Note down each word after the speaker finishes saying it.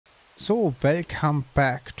So, welcome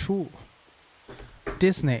back to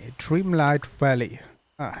Disney Dreamlight Valley.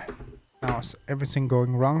 Now is everything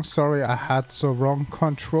going wrong? Sorry, I had the wrong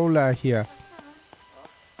controller here.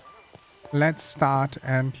 Let's start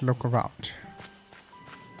and look around.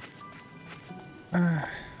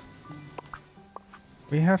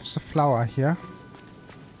 We have the flower here.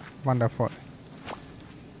 Wonderful.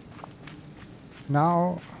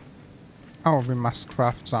 Now... Oh, we must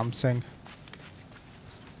craft something.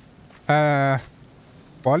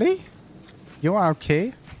 Wally? You are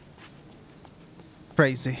okay?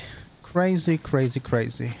 Crazy. Crazy, crazy,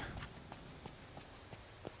 crazy.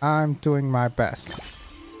 I'm doing my best.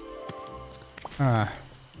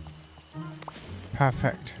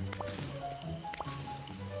 Perfect.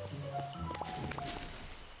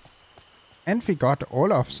 And we got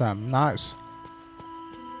all of them. Nice.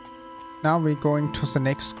 Now we're going to the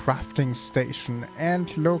next crafting station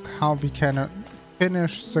and look how we can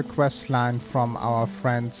finish the quest line from our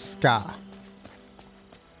friend Scar.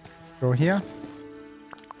 Go here.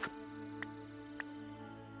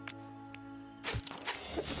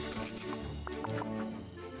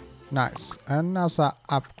 Nice. Another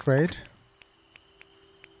upgrade.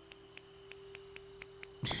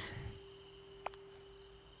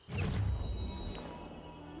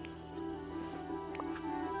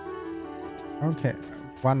 Okay,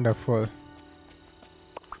 wonderful.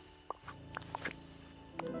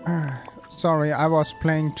 Sorry, I was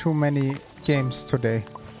playing too many games today.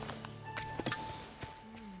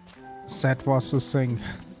 That was the thing.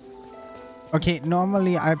 Okay,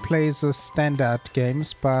 normally I play the standard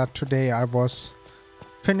games, but today I was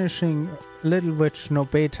finishing Little Witch No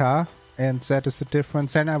Beta, and that is the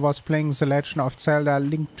difference. Then I was playing The Legend of Zelda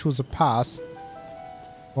Link to the Past,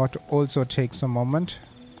 what also takes a moment.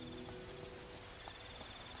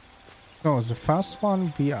 So, the first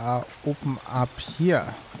one we are open up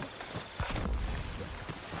here.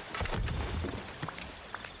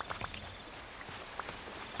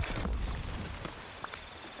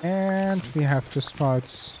 And we have destroyed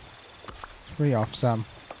 3 of them.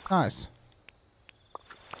 Nice.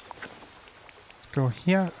 Let's go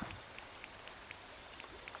here.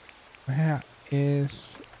 Where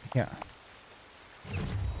is... here.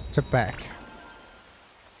 The back.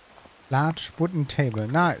 Large wooden table.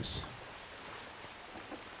 Nice.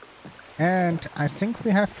 And I think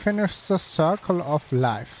we have finished the circle of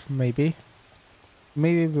life, maybe.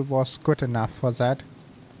 Maybe it was good enough for that.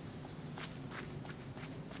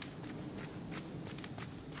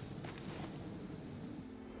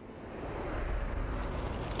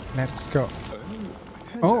 Let's go.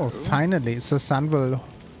 Oh, finally, the sun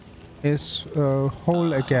is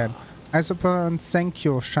whole again. I suppose, thank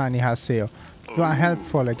you, Shinyhaseo. You are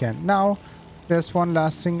helpful again. Now, there's one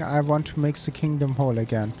last thing. I want to make the kingdom whole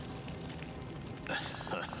again.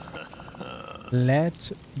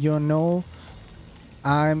 Let you know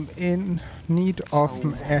I'm in need of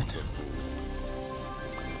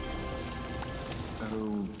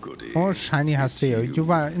Oh, Shinyhaseo, you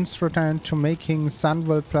were instrumental to making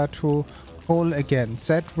Sunville Plateau whole again.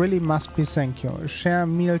 That really must be thank you. Share a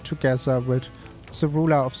meal together with the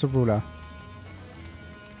ruler of the ruler.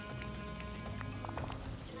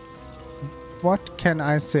 What can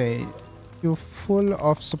I say? You're full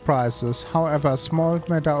of surprises. However, small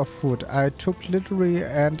matter of food. I took literally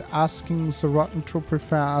and asking the rotten to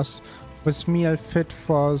prepare us with meal fit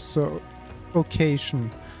for the occasion.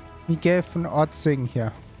 He gave an odd thing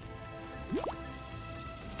here.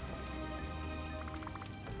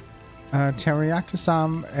 Teriyaki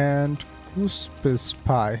sam and gooseberry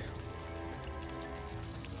pie.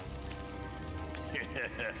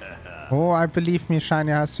 Oh, I believe me,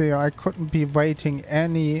 Shinyhaseo, I couldn't be waiting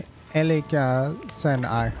any earlier than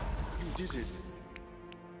I. You did it.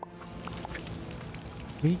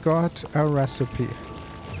 We got a recipe.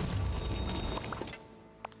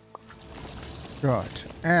 Good.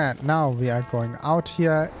 And now we are going out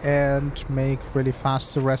here and make really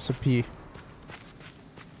fast the recipe.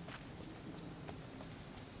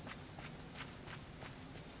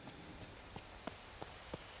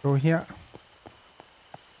 Go here.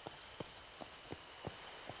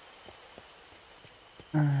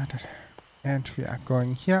 And we are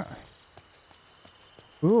going here.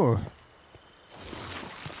 Ooh.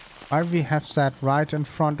 Why we have that right in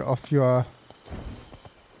front of your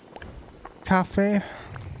cafe?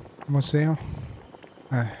 Museum.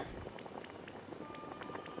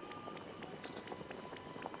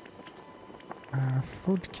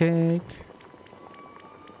 Fruit cake.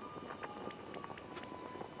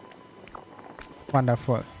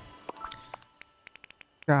 Wonderful.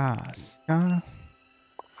 Gas.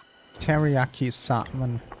 Teriyaki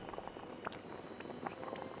salmon.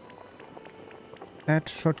 That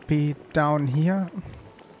should be down here.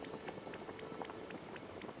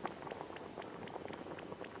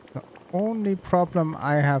 The only problem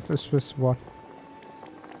I have is with what?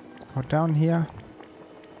 Let's go down here.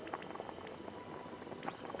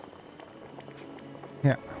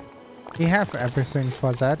 Yeah. We have everything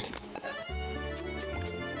for that.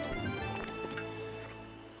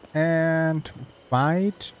 And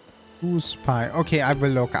white goose pie. Okay, I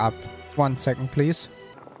will look up. 1 second, please.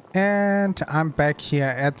 And I'm back here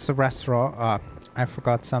at the restaurant. I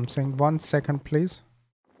forgot something. 1 second, please.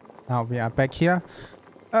 Now we are back here.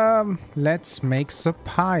 Let's make the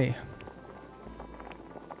pie.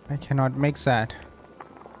 I cannot make that.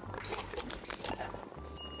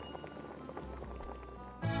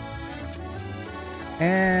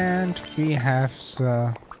 And we have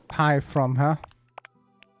the pie from her.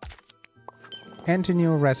 And a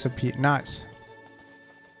new recipe. Nice.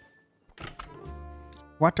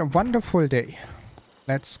 What a wonderful day.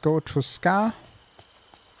 Let's go to Scar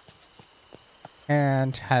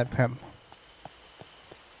and help him.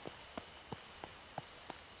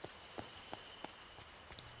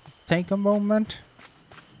 Take a moment.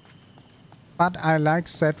 But I like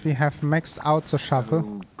that we have maxed out the shovel.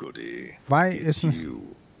 Oh, goody. Why isn't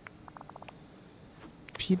you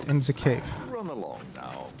Pete in the cave? run along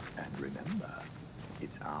now? And remember,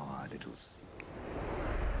 it's our little...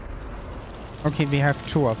 Okay, we have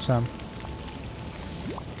 2 of them.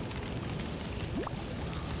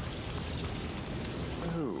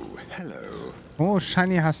 Oh, hello. Oh,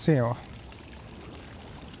 Shinyhaseo.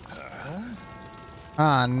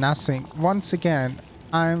 Ah, nothing. Once again,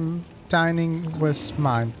 I'm dining with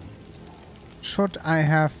mine. Should I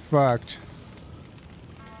have worked?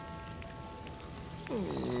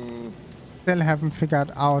 Still haven't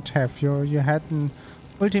figured out, have you? You had an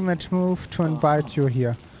ultimate move to invite you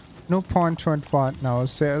here. No point to invite now.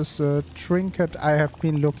 There's a trinket I have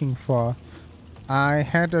been looking for. I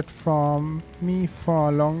had it from me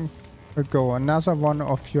for long ago. Another one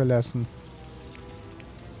of your lesson.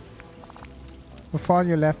 Before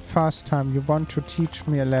you left first time, you want to teach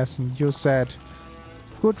me a lesson. You said,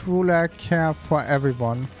 good ruler care for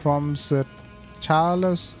everyone, from the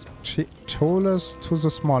tallest to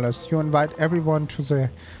the smallest. You invite everyone to the...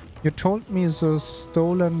 You told me the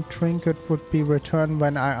stolen trinket would be returned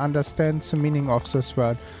when I understand the meaning of this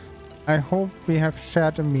word. I hope we have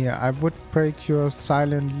shared a meal. I would break your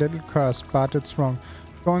silent little curse, but it's wrong.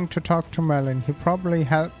 Going to talk to Merlin. He probably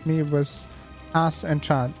helped me with us and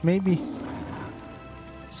chant. Maybe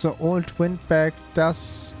the old windbag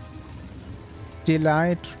does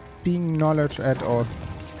delight being knowledge at all.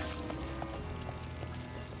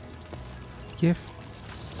 Give.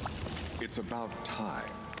 It's about time.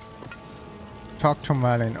 Talk to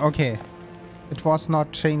Merlin. Okay. It was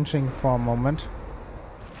not changing for a moment.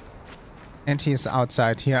 And he's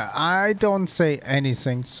outside here. I don't say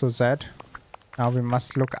anything to that. Now we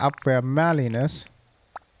must look up where Merlin is.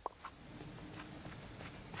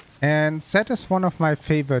 And that is one of my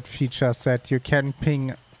favorite features, that you can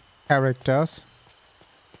ping characters.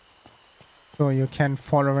 So you can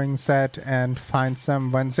following that and find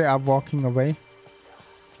them when they are walking away.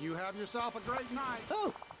 You have yourself a great night.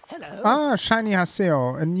 Oh, hello. Ah,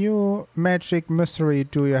 Shinyhaseo, a new magic mystery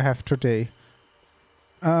do you have today?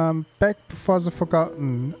 Back before the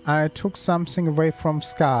Forgotten, I took something away from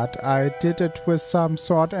Scott. I did it with some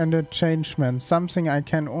sort and enchantment, something I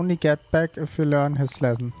can only get back if you learn his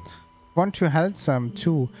lesson. Want to help them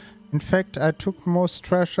too. In fact, I took most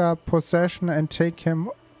treasure possession and take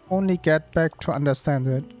him only get back to understand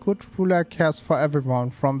it. Good ruler cares for everyone,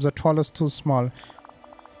 from the tallest to small.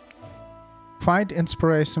 Quite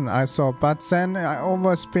inspiration I saw, but then I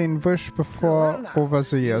always been wished before over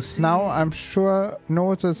the years. Now I'm sure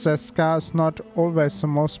noticed that Scar is not always the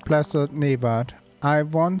most pleasant neighborhood. I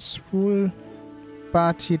once rule,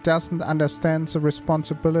 but he doesn't understand the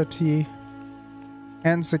responsibility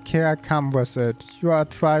and the care come with it. You are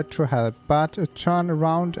tried to help, but turn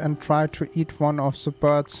around and try to eat one of the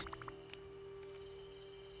birds.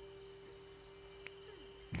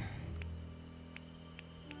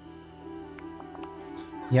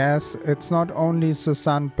 Yes, it's not only the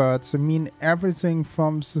sunbirds, I mean everything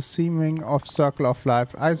from the seeming of circle of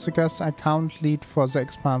life. I suggest I can't lead for the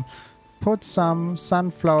experiment. Put some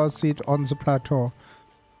sunflower seed on the plateau.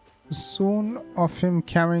 Soon of him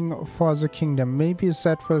caring for the kingdom. Maybe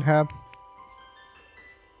that will help.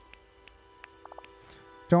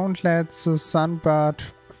 Don't let the sunbird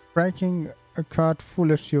breaking occur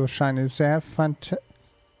foolish you, Shiny. They have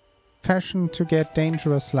fashion to get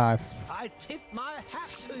dangerous life. I tip my hat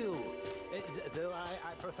to you. Though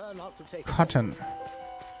I prefer not to take Cotton.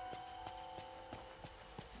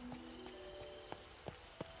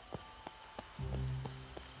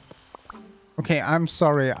 Okay, I'm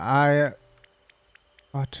sorry. I...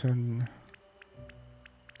 Button...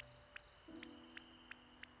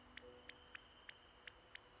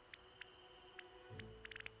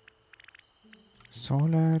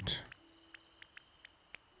 Solid...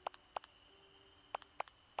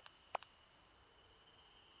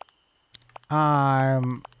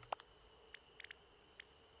 I'm...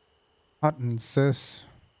 Button this...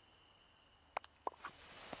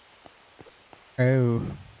 Oh...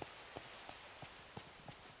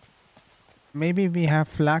 Maybe we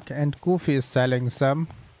have luck and Goofy is selling some.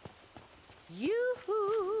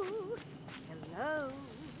 Yoo-hoo! Hello.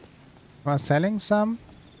 We're selling some?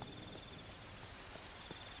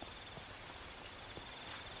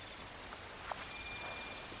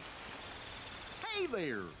 Hey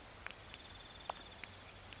there!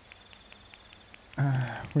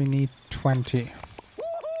 We need 20.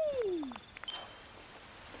 Woohoo!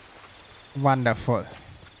 Wonderful.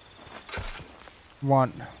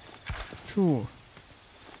 1, 2,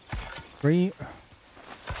 3,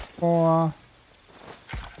 4,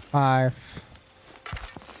 5.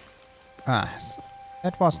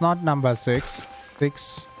 That was not number 6.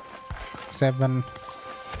 6, 7,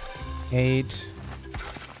 8,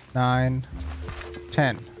 9,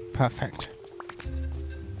 10. Perfect.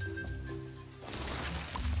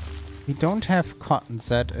 We don't have cotton.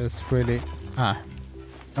 That is really...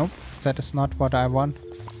 Nope. That is not what I want.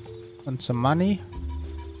 Want some money.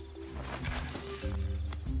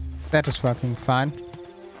 That is working fine.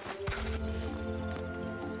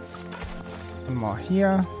 One more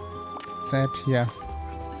here. That here.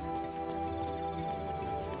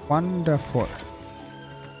 Wonderful.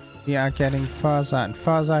 We are getting further and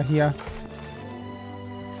further here.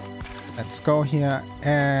 Let's go here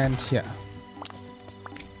and here.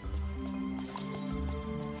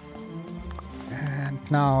 And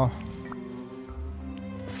now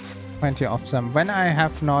 20 of them. When I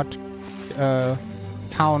have not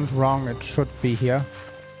count wrong, it should be here.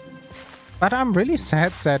 But I'm really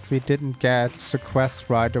sad that we didn't get the quest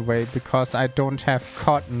right away because I don't have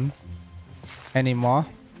cotton anymore.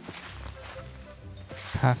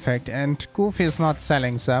 Perfect. And Goofy is not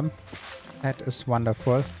selling them. That is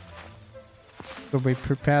wonderful. So we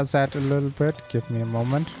prepare that a little bit. Give me a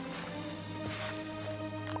moment.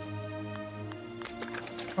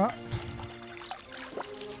 Oh.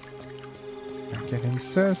 I'm getting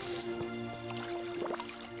this.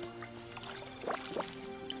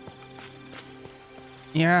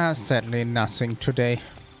 Yeah, sadly nothing today.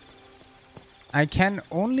 I can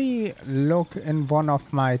only look in one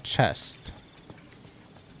of my chests.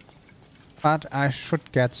 But I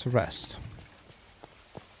should get the rest.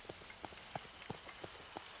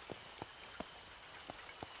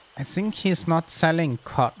 I think he's not selling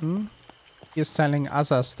cotton. He's selling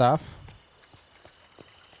other stuff.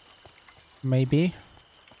 Maybe.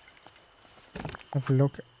 Have a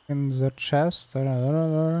look in the chest.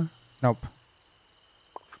 Nope.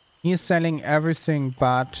 He's selling everything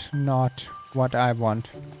but not what I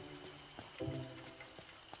want.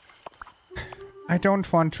 I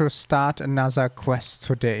don't want to start another quest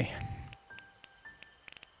today.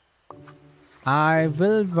 I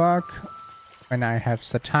will work when I have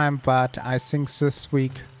the time, but I think this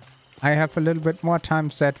week I have a little bit more time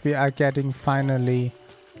that we are getting finally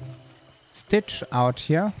Stitch out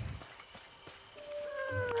here.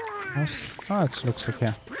 Oh, it looks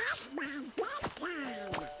okay.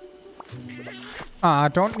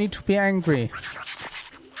 Don't need to be angry.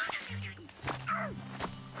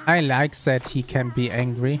 I like that he can be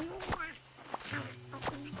angry.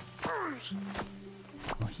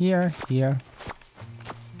 Here, here.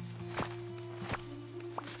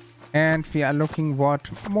 And we are looking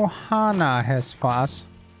what Moana has for us.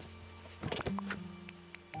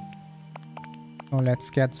 So let's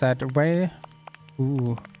get that away.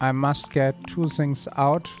 Ooh, I must get 2 things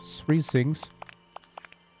out, 3 things.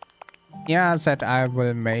 Yeah, that I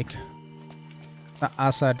will make the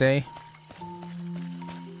other day.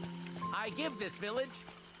 I give this village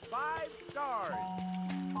 5 stars.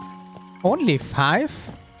 Only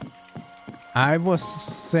 5? I was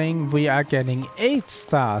saying we are getting 8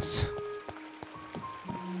 stars.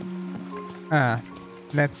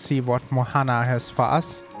 Let's see what Moana has for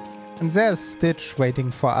us. And there's Stitch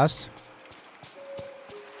waiting for us.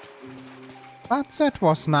 But that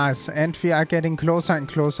was nice, and we are getting closer and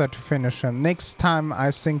closer to finish him. Next time I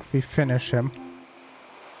think we finish him.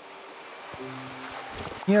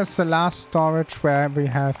 Here's the last storage where we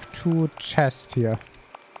have 2 chests here.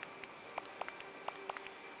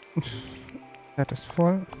 That is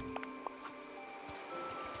full.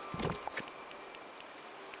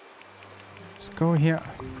 Let's go here.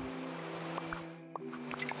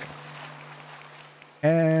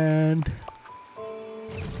 And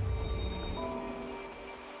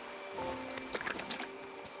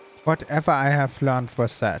whatever I have learned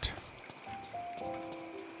was that.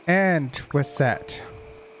 And with that,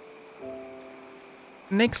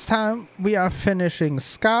 next time we are finishing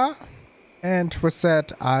Scar. And with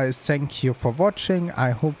that, I thank you for watching. I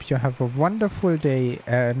hope you have a wonderful day,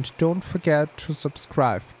 and don't forget to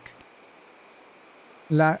subscribe.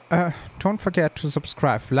 Don't forget to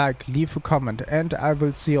subscribe, like, leave a comment, and I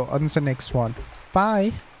will see you on the next one.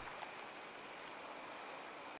 Bye!